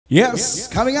Yes,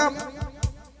 coming up.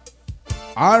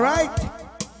 All right.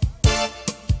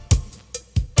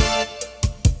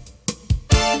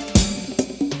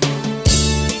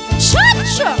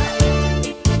 Cha-cha!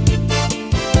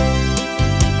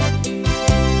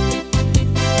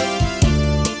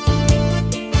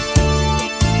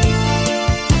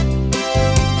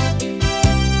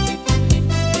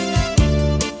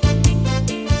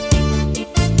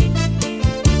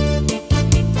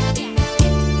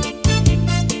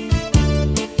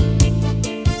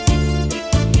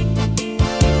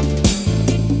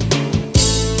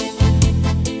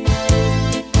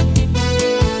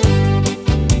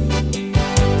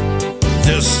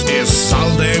 This is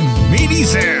Zaldy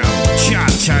Minisel,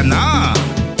 Cha-cha na!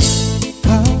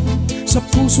 Ikaw sa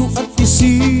puso at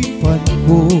isipan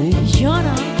ko,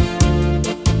 Yana.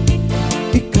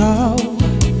 ikaw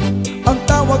ang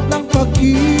tawag ng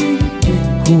pag-ibig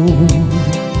ko.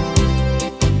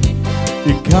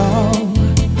 Ikaw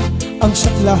ang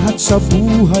siyang lahat sa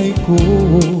buhay ko.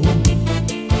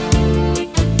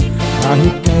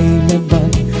 Kahit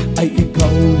kailanman ay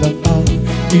ikaw lang ang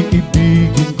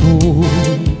iibigin ko.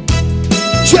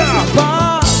 Siya!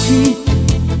 Bakit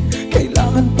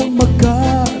kailangan pang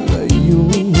magkalayo?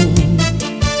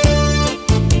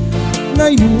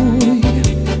 Ngayon'y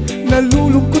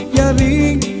nalulungkot niya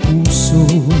ring puso.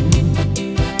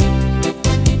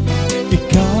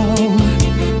 Ikaw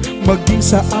maging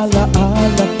sa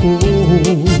alaala ko.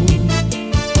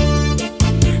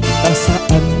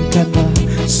 Nasaan ka na?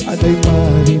 Sana'y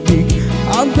marinig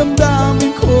ang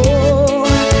damdamin ko.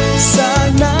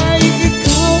 Sana'y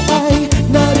ikaw ay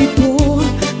narito,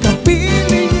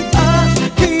 kapiling at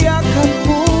kayakan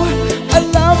ko.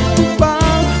 Alam mo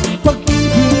bang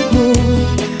pag-ibig ko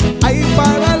ay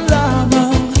para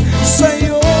lamang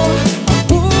sa'yo? Ang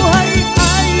buhay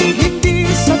ay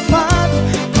hindi sapat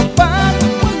kapag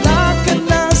wala ka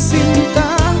na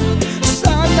sinta.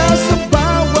 Sana sa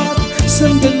bawat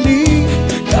sandali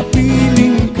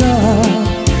kapiling ka.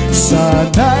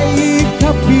 Sana'y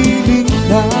kapiling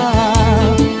ka.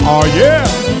 Oh yeah!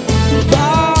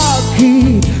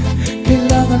 Bakit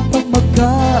kailangan pang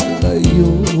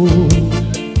magkalayo?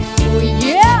 Oh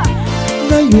yeah!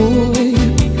 Ngayon'y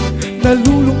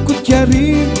nalulungkot niya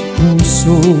rin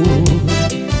puso.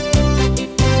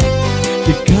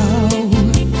 Ikaw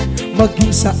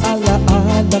maging sa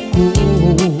alaala ko.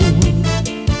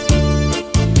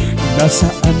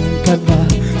 Nasaan ka na?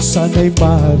 Sana'y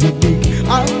marinig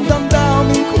ang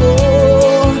damdamin ko.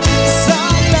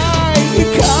 Sana'y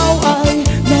ikaw ay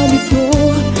narito,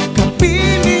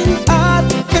 kapiling at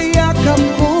kayakan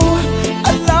mo.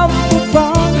 Alam mo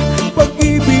bang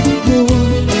pag-ibig ko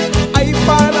ay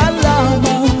para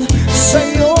lamang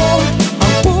sa'yo?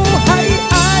 Ang buhay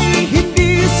ay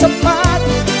hindi sapat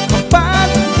kapag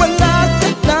wala ka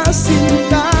na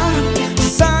sinta.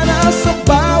 Sana sa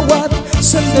bawat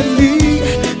sandali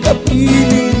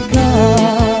kapiling ka.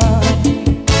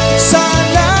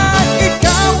 Sana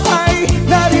ikaw ay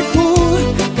narito,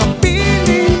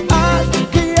 kapiling at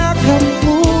kayakan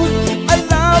mo.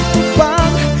 Alam mo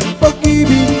bang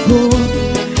pag-ibig ko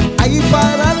ay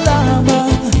para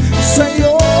lamang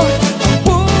sa'yo? Ang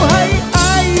buhay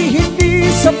ay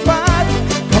hindi sapat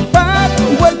kapag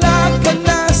wala ka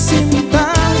na sinta.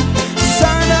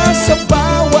 Sana sa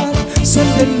bawat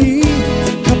sandali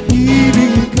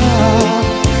kapiling ka.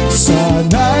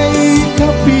 Sana'y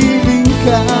kapiling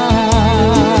ka.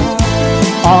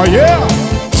 Oh yeah!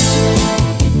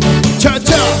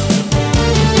 Cha-cha!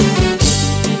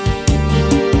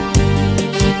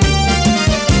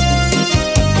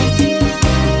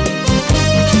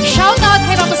 Shout out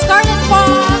kay Mama Scarlett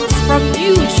Fox from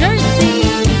New Jersey.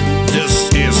 This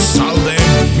is Zaldy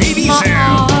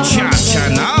Minisel, Cha-cha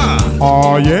na!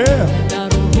 Oh yeah!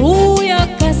 Naruruya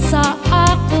ka sa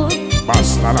akin,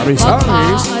 Basta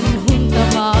nabisaris, pagkaanhon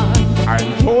naman. I'm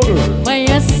told. May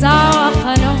asawa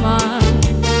ka naman.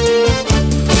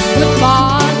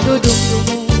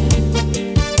 Nagpadudugtong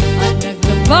at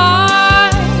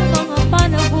naglabay mga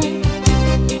panahon.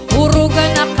 Puro ka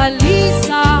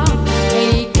nakalisa,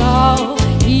 ay ikaw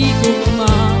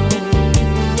higugma.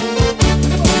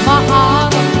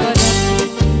 Maharap ka na,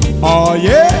 Oh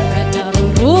yeah!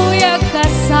 naruruyag ka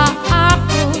sa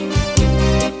ako.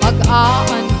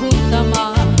 Pag-aanhon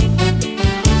naman,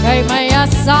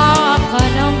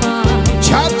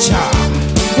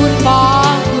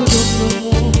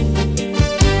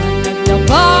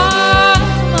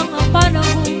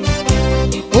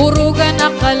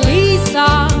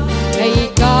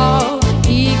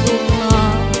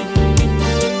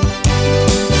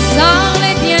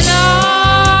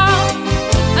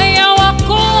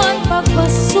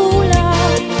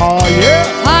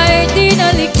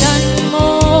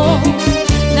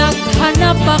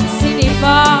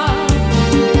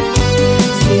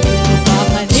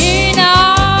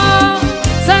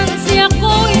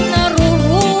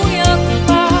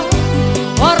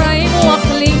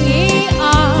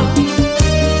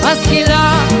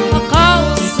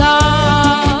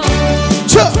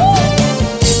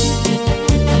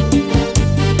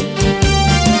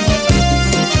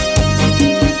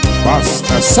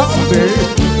 Zaldy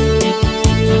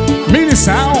Mini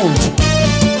Sound.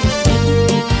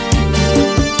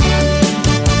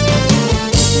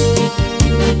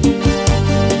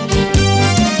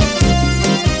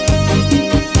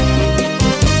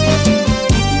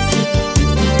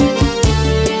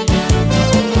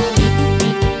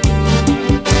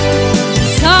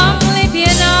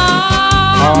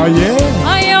 Oh yeah.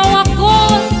 Ayaw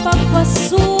akong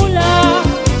pagpasula,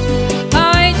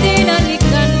 kahit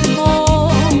tinalikan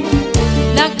mo.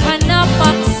 Naghanap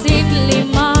aksin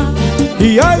lima.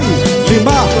 Iyay,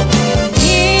 lima.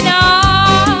 Ina,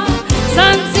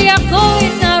 san siya ko'y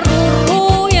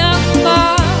naruruyang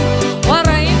ba?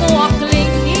 Waray mo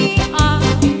akling niya,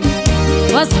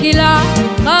 maski lang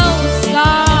kausa.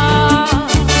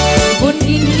 Kung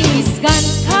ginisgan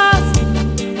ka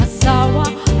asawa,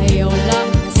 ayaw lang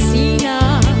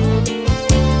kasina.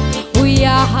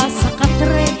 Uyaha sa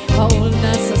katre, paul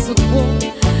na sa sugbong,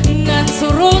 ngan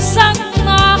surusang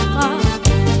naka.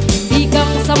 Di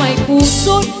kang sa may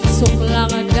puson,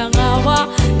 suklang ang dangawa,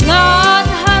 ngan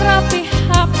harapi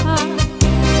haka.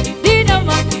 Di na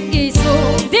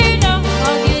mag-isong,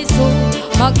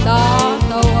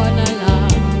 magtatawa na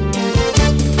lang.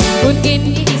 Kung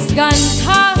ginisgan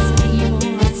ka sa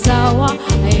imong asawa,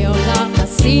 ayaw lang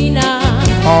kasina.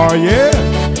 Oh yeah.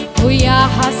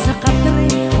 Uyaha sa katre,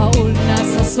 paul na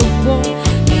sa sugbong,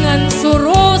 ngan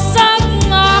surusang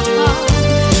ngaka.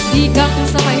 Di kang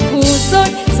sa may puson,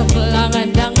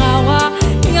 suklangan dangawa,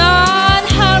 ngan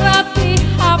harapi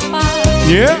hapa.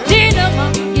 Yeah. Di na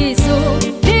mag-isong,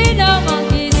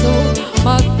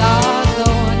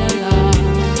 magtatawa na lang.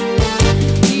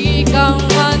 Di kang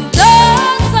manda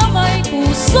sa may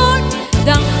puson,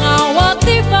 dangawa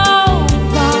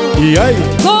tibaw-baw. Iyay.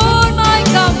 Kung may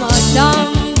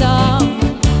kamadamdam,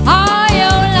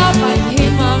 ayaw lapad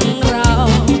himang raw.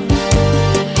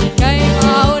 Kay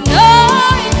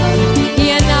maunay kong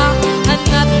yan na ang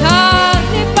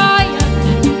nataribayan.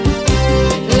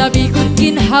 Labi kong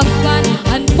ginhagkan,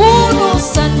 ang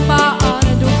punusan pa ang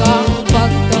dugang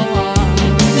pagtawa.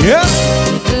 Yeah.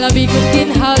 Labi kong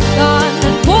ginhagkan,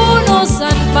 ang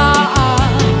punusan pa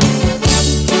ang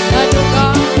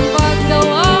dugang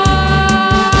pagtawa.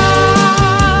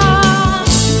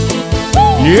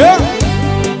 Yeah.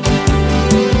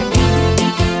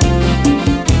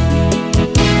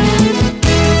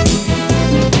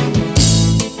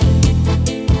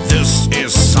 This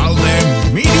is Zaldy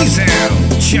Mini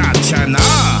Sound. Cha-cha na.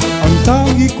 Ang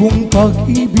tangi kong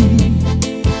pag-ibig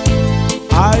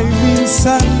ay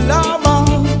minsan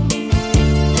lamang,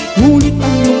 ngunit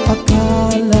ang iyong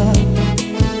akala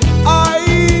ay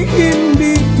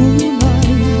hindi tunay.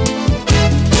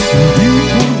 Hindi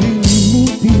ko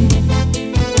lilimutin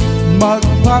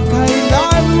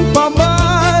magpakailan pa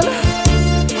man,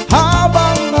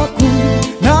 habang ako'y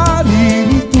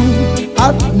naririto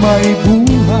at may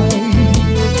buhay.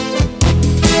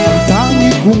 Ang tangi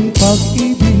kong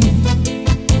pag-ibig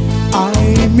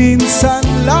ay minsan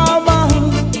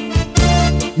lamang,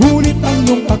 ngunit ang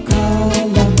iyong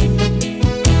akala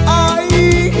ay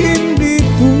hindi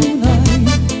tunay.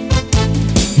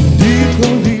 Hindi ko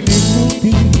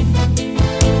lilimutin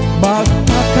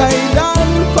magpakailan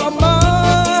pa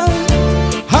man,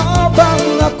 habang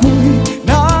ako'y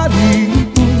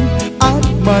narito at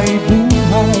may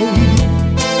buhay.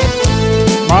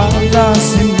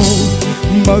 Malasin mo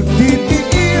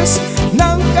magtitiis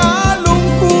ng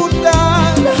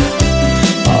kalungkutan,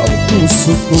 ang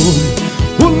puso ko'y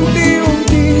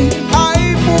unti-unti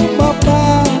ay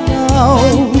pumapanaw.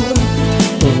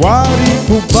 Wari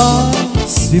ko ba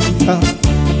sinta,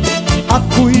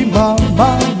 ako'y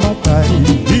mamamatay.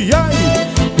 Iyay,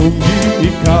 kung di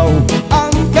ikaw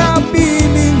ang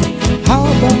kapiling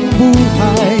habang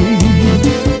buhay.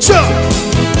 Cha!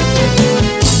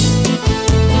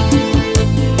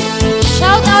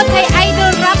 Shout out kay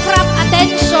Idol Rap Rap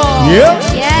Attention. Yeah.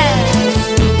 Yes.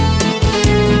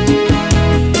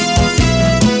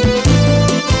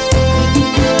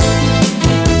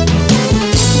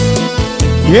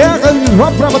 Yeah, kan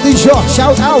Rap Rap Attention,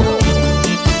 shout out.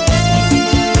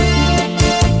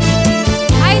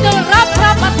 Idol Rap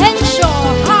Rap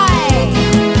Attention. Hi.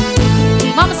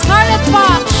 Ma'am Scarlett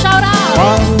Fox, shout out.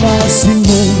 Palasin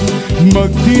mo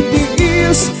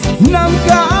magtitiis ng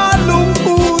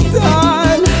kalungkutan,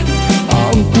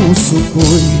 ang puso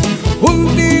ko'y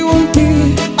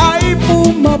unti-unti ay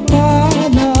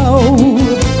pumapanaw.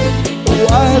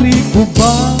 Wari ko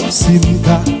ba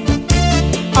sinta,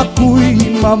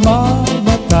 ako'y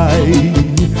mamamatay,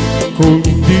 kung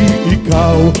di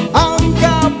ikaw ang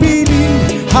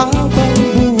kapiling habang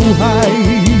buhay.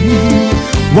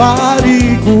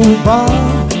 Wari ko ba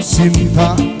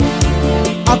sinta,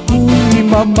 ako'y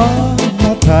mamamatay,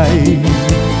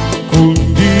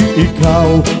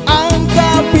 ikaw ang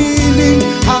kapiling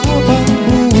habang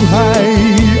buhay.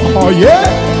 Oh yeah!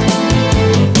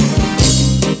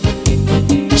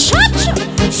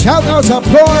 Shout out sa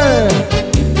Flor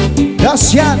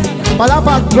Dasyan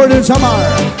Palapag, Northern Samar.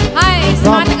 Hi,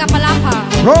 sa mga taga-Palapa.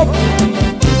 Rob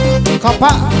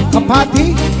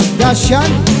Kapati Dasyan.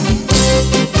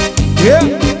 Yeah.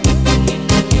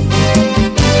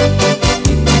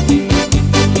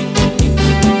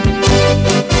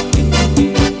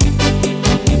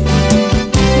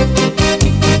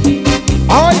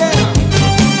 Oh yeah.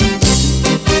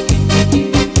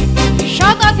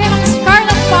 Shout out kay mga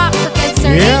Scarlet Fox at kay Sir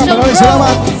Yeah, Angel maraming Rose.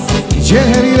 salamat. Jen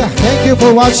Herrera, thank you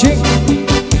for watching.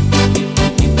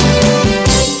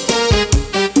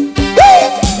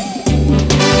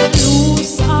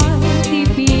 Luz ay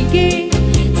tibigin,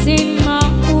 sin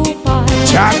maupay.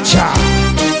 Cha-cha.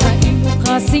 Sa imo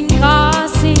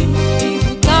kasing-kasing,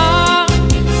 ibutang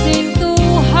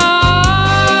sintuhan.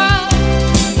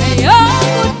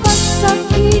 Kayagod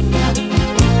pagsakitan,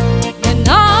 yan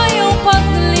ayaw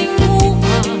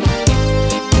paglinguan.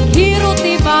 Hiro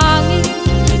tibangin,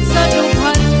 sa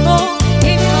duhan mo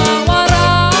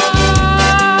imawaran.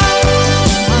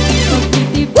 Ang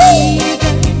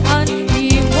pagtitibigan,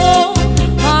 hindi mo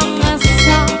mga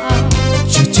saan.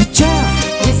 Cha-cha-cha.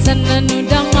 Isa na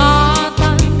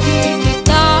nudangatan, di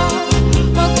kita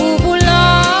magbubulan.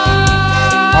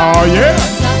 Oh yeah.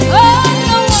 Saan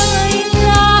na wala'y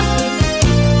lahat,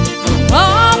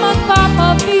 mga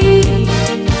magpapabili.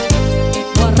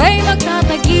 Waray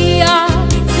magtatagiya,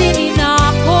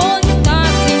 sininakon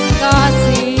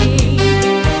kasing-kasing.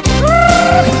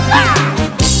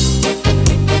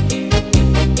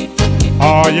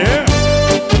 Oh yeah.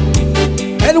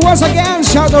 And once again,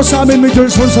 shout out sa amin major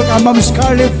sponsor ka Ma'am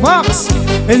Scarlett Fox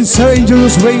and Sir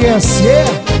Angelus Reyes. Yeah.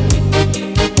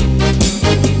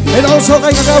 And also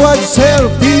kay kagawad Sir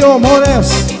Pio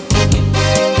Mores.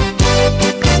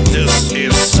 This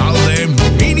is Zaldy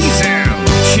Mini Sound.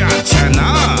 Cha-cha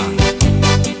na.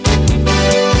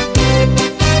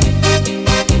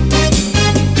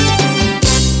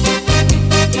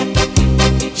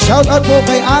 Shout out po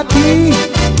kay Ati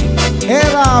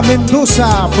Era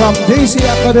Mendoza from Daisy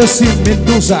Academy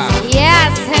Mendoza.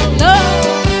 Yes, hello!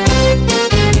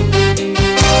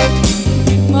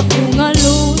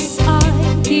 Makungalus ay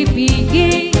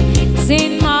tibigin,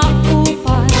 sin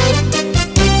maupay.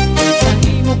 Sa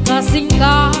imo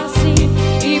kasing-kasing,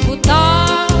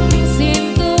 ibutang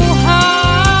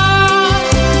sintuhan.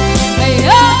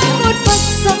 Kayagod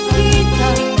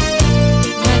pagsakitan,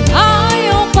 yan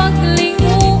ayaw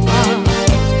paglinguan.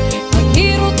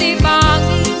 Paghiro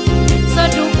tibangin,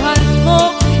 sa dughan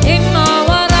mo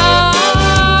imawaran.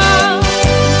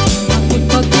 Akong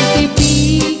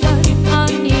pagtitibigan,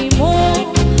 ani mo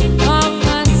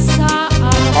mga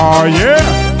saan. Oh yeah.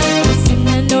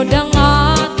 Sinanod ang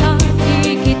ata,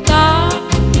 di kita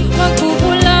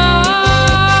magbubulan.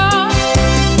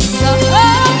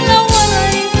 Saan na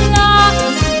wala'y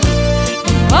lahat,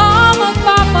 mga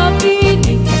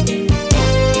magpapapiling.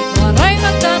 Waray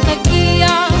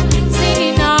magtatagiya,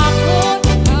 sininakot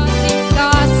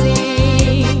kasing-kasing.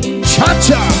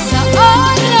 Cha-cha.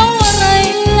 Saan na wala'y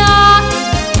lahat,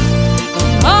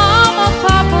 mga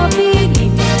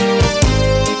magpapapiling.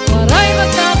 Waray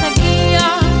magtatagiya,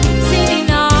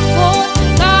 sininakot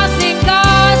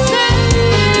kasing-kasing.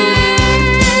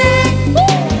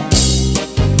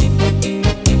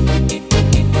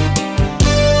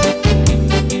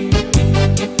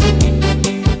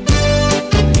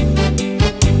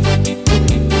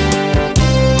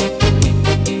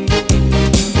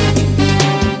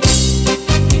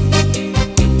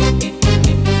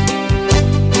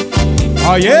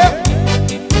 Oh yeah.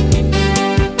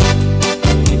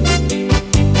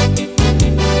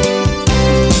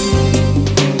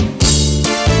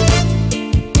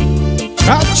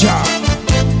 Cha-cha.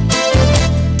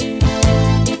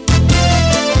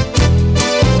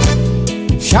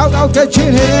 Shout out kay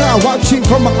Jen Herrera watching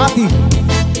from Makati.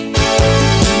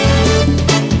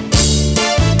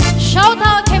 Shout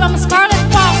out kay Ma'am Scarlett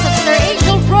Fox at Sir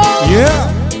Angel Rose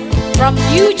Yeah. from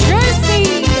New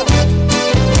Jersey.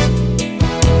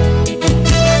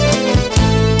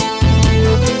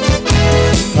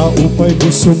 Kaupay mo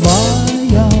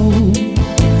sumayaw,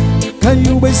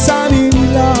 kayo ba'y saning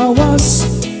lawas?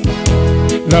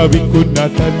 Labing ko na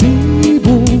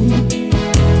talibong,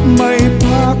 may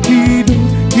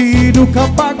pakido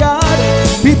kapagad.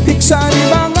 Pitik sa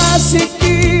mga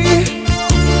siki,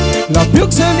 labyog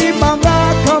sa mga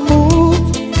kamut.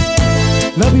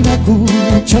 Labi na ko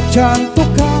tsatsang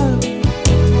tukal,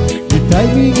 itay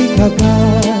mingin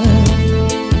agad.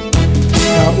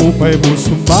 Kaupay mo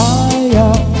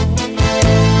sumayaw,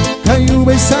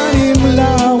 sanim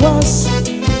lawas,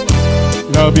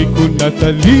 labi ko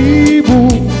natalibo.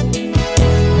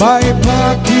 May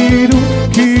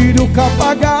pakido-kido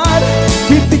kapagan,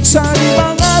 pitik sa ni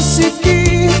mga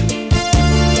siki,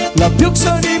 labyog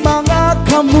sa ni mga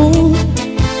kamu.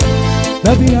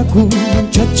 Labi ako ng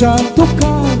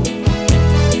tiyatyantukan,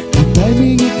 ita'y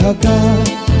mingi kagat.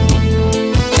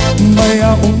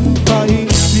 Mayaong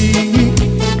paigdig,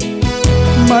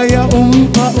 mayaong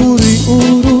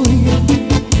pauri-uroy,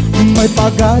 may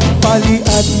pagat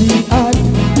paliad-liad,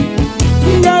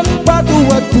 ngan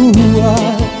patuwa-tuwa.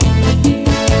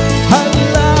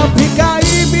 Halapi kay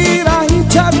birahi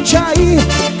chay-chay,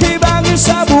 kibangin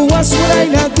sa buwas mulay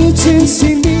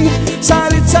nagutsin-sini.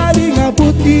 Salit-saling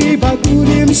abot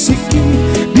ibagunim siki,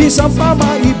 bisang pa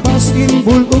maipasin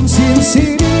bulong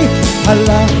sinsini.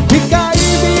 Halapi kay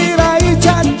birahi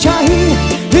chay-chay,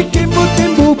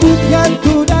 ikimutin bubut ngan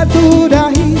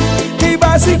tuda-tudahi.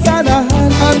 Kibasi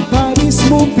kanahan ang paris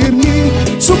mo pirmi,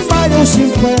 sumayaw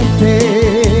simpuente.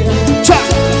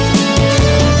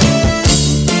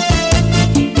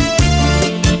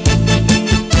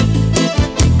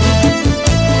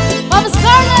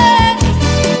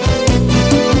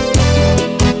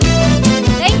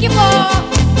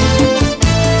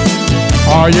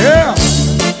 Oh yeah!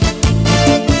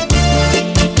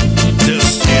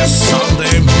 This is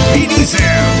Zaldy Medley,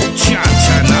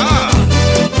 Cha-cha-na!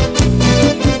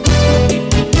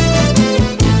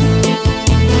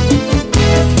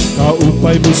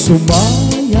 Kaupay mo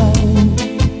sumayaw,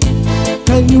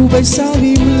 kayo ba'y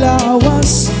salim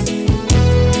lawas,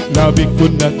 labi ko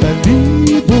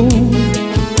natalibo.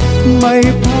 May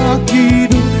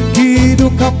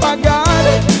pakido-kido kapagan,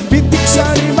 pitik sa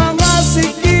ni mga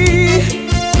siki,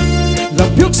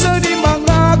 labyog sa ni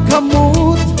mga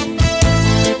kamot.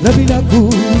 Labi na ko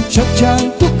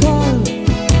tiyatyantukan,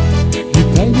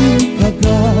 ita'y may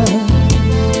kagat.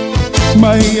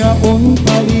 Mayaong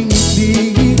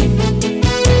palingdig,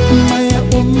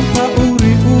 mayaong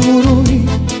pauri-uroy,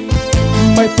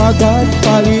 may pagat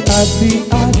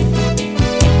paliad-liad,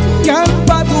 ngan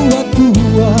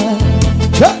patuwa-tuwa.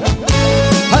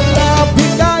 Halapi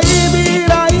kay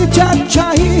birahi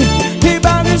chay-chay,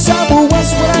 ibangin sa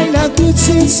buwas walay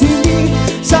nagutsin-sini.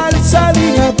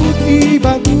 Salit-saling abot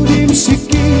ibagunim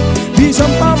siki,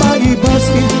 bisang pa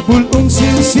maibasin bulong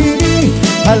sinsini.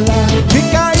 Halapi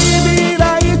kay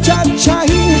birahi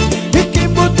chay-chay,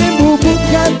 ikimutin bubut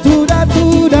ngan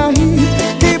tuda-tudahi.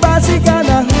 Kibasi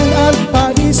kanahan ang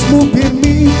panis mo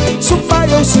pirmi,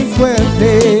 sumayaw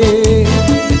simpuente.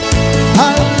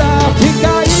 Halapi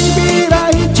kay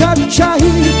birahi chay-chay,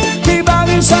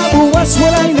 ibangin sa buwas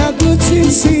walay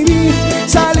nagutsin-sini.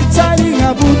 Salit-saling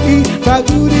abuti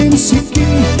bagunin siki,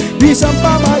 bisang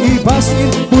pa maibasin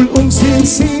bulong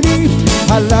sinsini.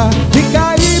 Halapi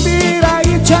kay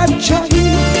birahi chay-chay,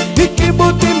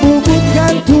 ikimutin bubut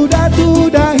ngan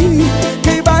tuda-tudahi.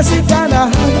 Kibasi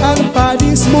kanahan ang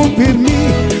panis mo pirmi,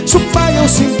 sumayaw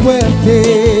simpuente.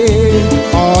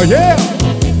 Oh yeah!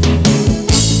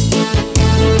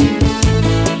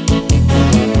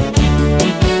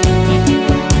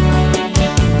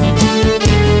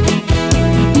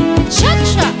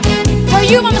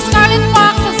 You, Mama Scarlet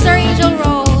Fox and Sir Angel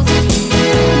Rose.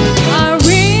 I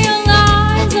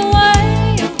realize what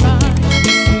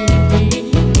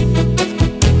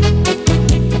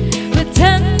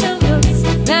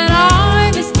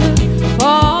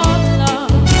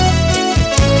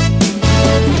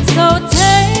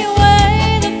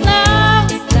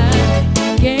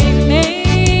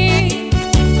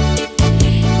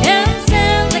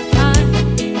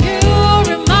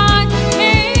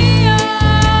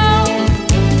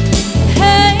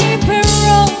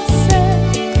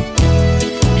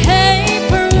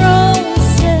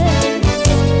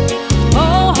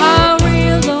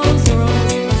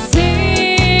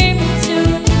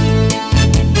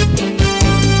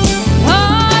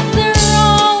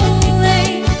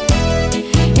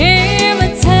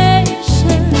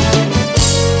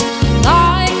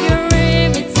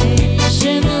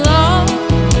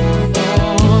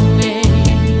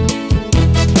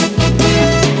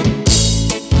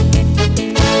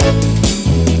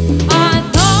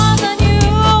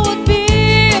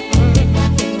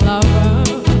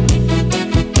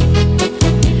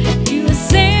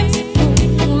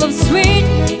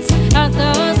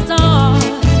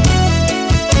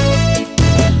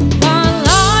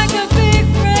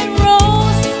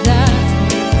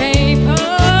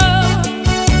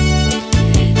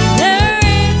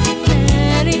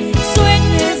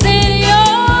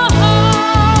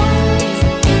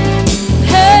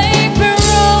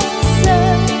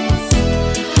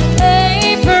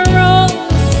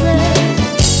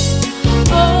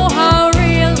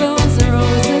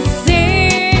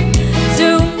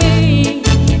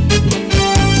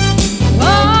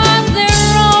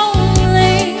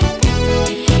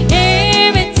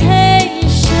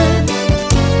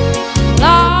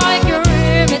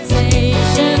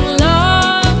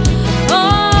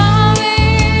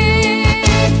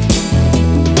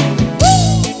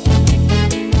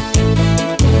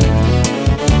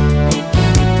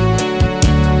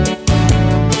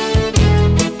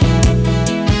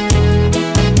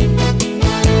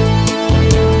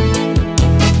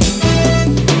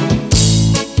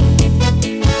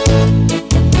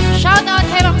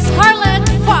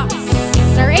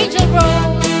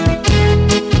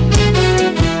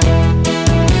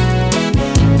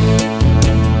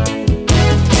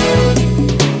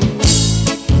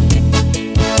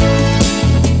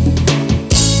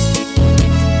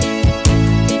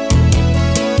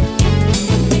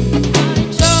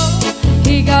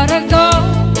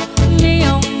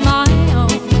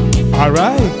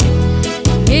Alright.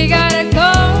 You gotta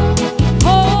go,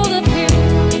 hold up here,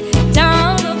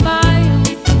 down the bayou.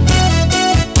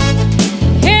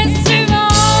 History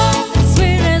of the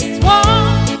sweetest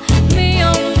one, me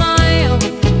on my own.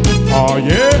 Oh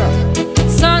yeah.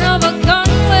 Son of a gun,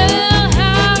 we're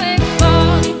having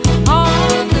fun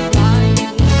on the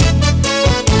bayou.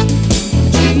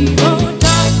 G.O.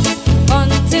 dogs,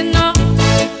 bunting up,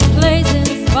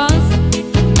 places buzzing.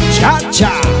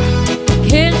 Cha-cha.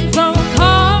 Kids from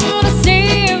come to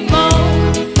see him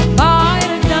by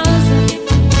the dozen.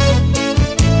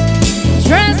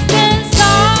 Dressed in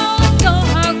style, go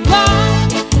hug by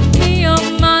me on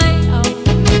my own.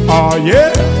 Oh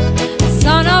yeah.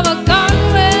 Son of a gun,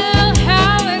 we're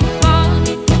having fun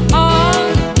on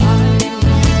the bayou.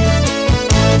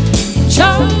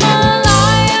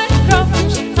 Jambalaya,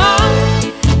 crawfish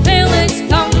pie, village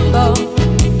gumbo.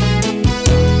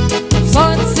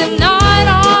 But tonight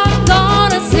I'm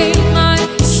gonna see my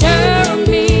share of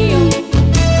meal.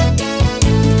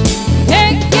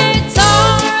 Pick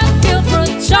guitar and feel for a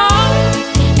charm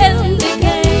in the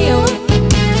gale.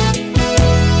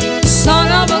 Son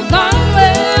of a gun,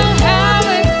 we're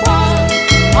having fun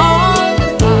on the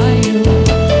bayou.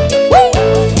 Woo!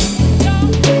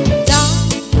 Down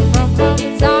from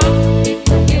down,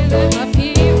 give him a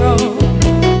hero,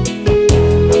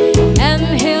 and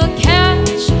he'll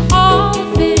catch all the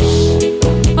fish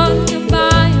on the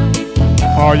bayou.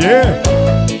 Oh yeah.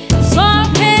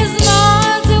 Swap his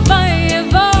love to buy a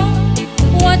vote,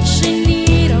 what you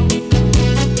need 'em.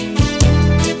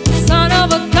 Son of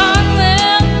a gun,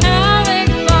 we're having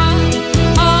fun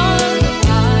on the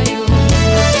bayou.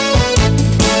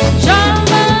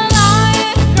 Jambalaya,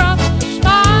 crawfish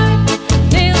pie,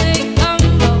 village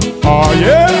gumbo. Oh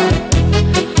yeah.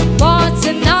 But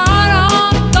tonight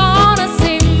I'm gonna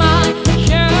see my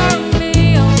share of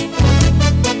meal.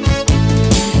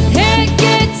 Hit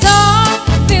guitar,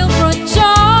 feel for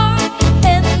joy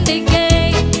in the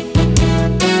game.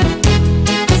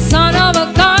 Son of a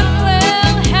gun,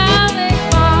 we're having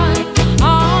fun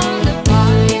on the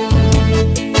bayou.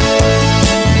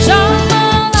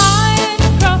 Jambalaya,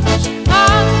 crawfish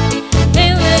pie,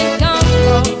 village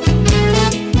gumbo.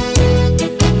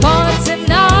 But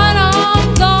tonight I'm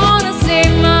gonna see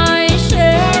my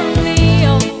share of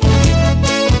meal.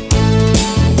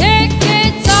 Hit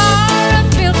guitar and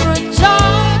feel for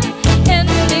joy in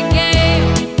the game.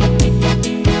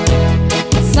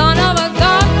 Son of a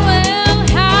gun, we're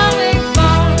having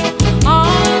fun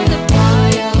on the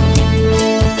bayou.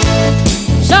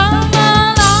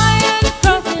 Jambalaya,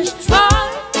 crawfish pie,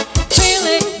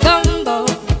 village gumbo.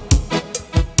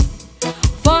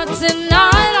 For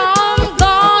tonight I'm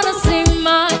gonna see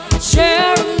my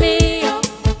share of meal.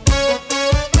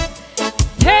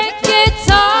 Take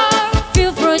guitar,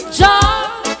 feel for joy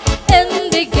in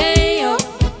the gale.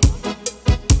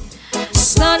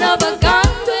 Son of a gun,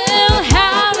 we're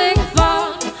having fun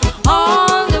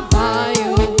on the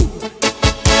bayou.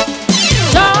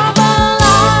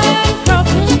 Jambalaya,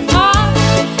 crawfish pie,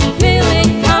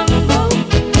 village gumbo.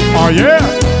 Oh yeah.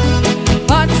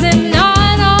 But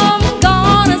tonight I'm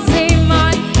gonna see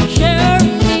my share of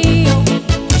meal.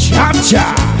 Cha-cha.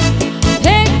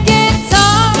 Pick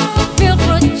guitar, feel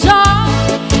for joy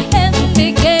in the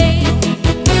game.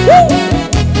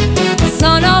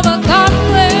 Son of a gun,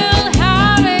 we're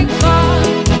having fun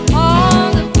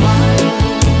on the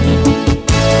bayou.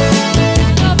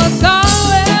 Son of a gun,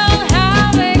 we're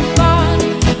having fun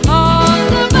on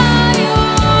the bayou.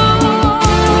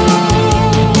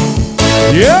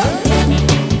 Yeah.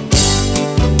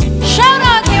 Shout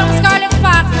out to yung Scarlet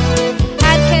Fox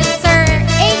at kay Sir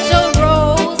Angel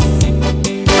Rose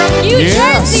from New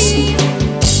Yes. Jersey.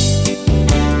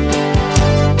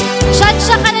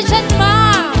 Chacha ka na dyan, ma!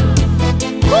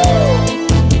 Woo!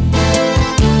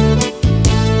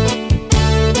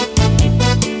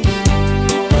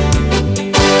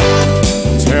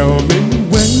 Tell me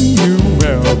when you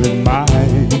will be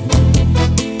mine.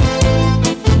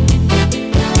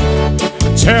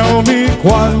 Tell me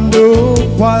quando,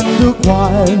 quando,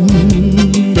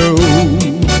 quando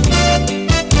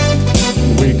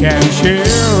we can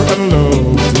share a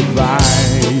love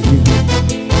divine.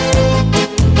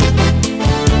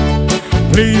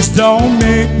 Please don't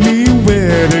make me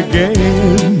wait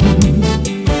again.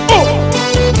 Oh!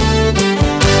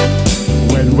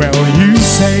 When will you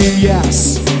say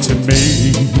yes to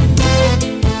me?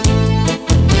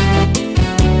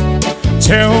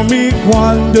 Tell me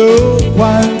quando,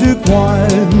 quando,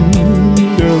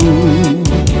 quando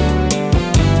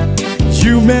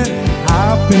you meant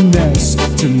happiness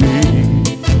to me.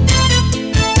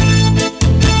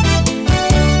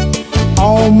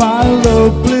 All my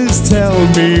love, please Please tell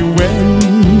me when.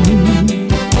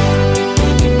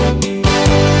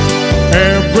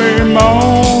 Every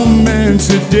moment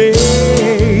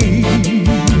today,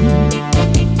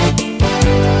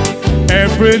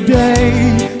 every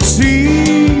day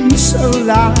seems a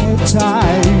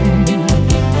lifetime.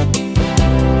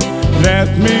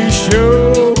 Let me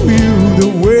show you the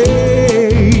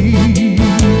way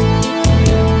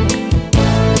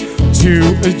to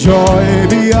a joy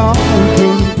beyond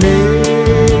compare.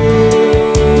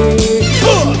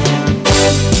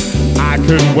 I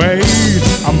could wait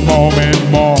a moment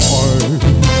more.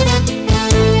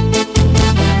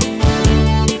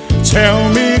 Tell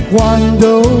me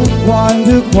quando,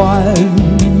 quando,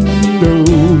 quando.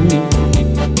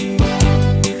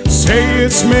 Say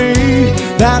it's me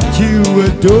that you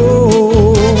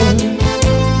adore.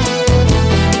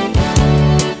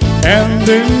 And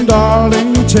then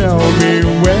darling, tell me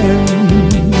when.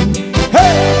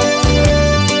 Hey!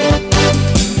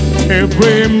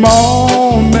 Every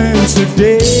moment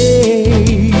today,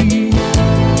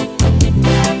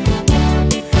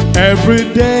 every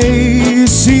day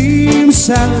seems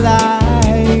a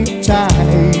lifetime.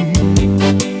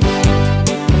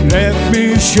 Let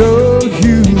me show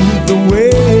you the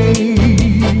way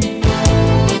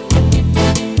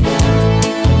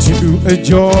to a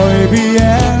joy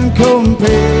beyond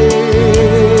compare.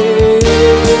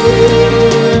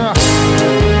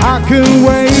 I can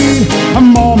wait a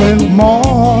moment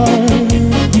more.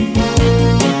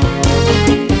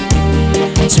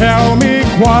 Tell me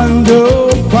quando,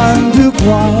 quando,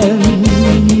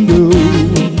 quando.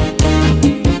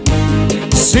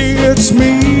 See, it's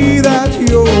me that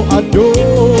you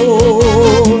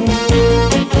adore.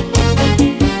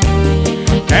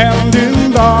 And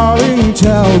then darling,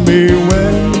 tell me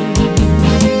when.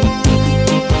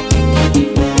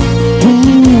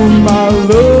 Ooh, my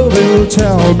love will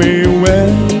tell me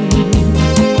when.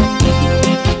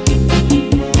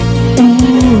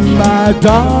 Ooh, my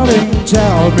darling,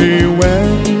 tell me when.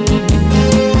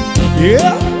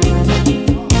 Yeah.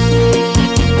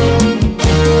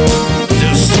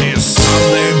 This is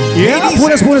Zaldy. Yeah,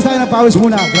 punas tayo ng pawis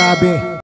muna. Grabe.